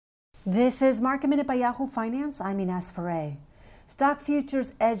This is Market Minute by Yahoo Finance. I'm Ines Ferre. Stock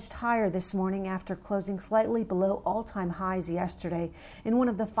futures edged higher this morning after closing slightly below all-time highs yesterday in one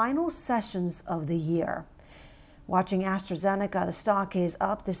of the final sessions of the year. Watching AstraZeneca, the stock is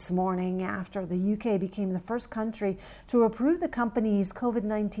up this morning after the UK became the first country to approve the company's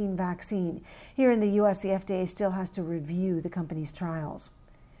COVID-19 vaccine. Here in the US, the FDA still has to review the company's trials.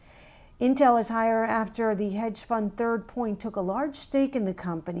 Intel is higher after the hedge fund Third Point took a large stake in the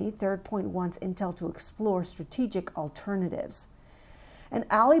company. Third Point wants Intel to explore strategic alternatives. And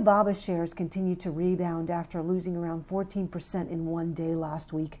Alibaba shares continue to rebound after losing around 14% in one day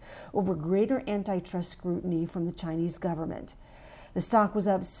last week over greater antitrust scrutiny from the Chinese government. The stock was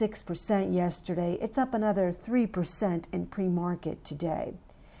up 6% yesterday. It's up another 3% in pre-market today.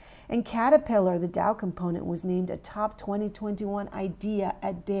 And Caterpillar, the Dow component, was named a top 2021 idea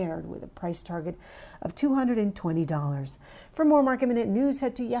at Baird with a price target of $220. For more Market Minute news,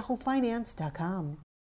 head to yahoofinance.com.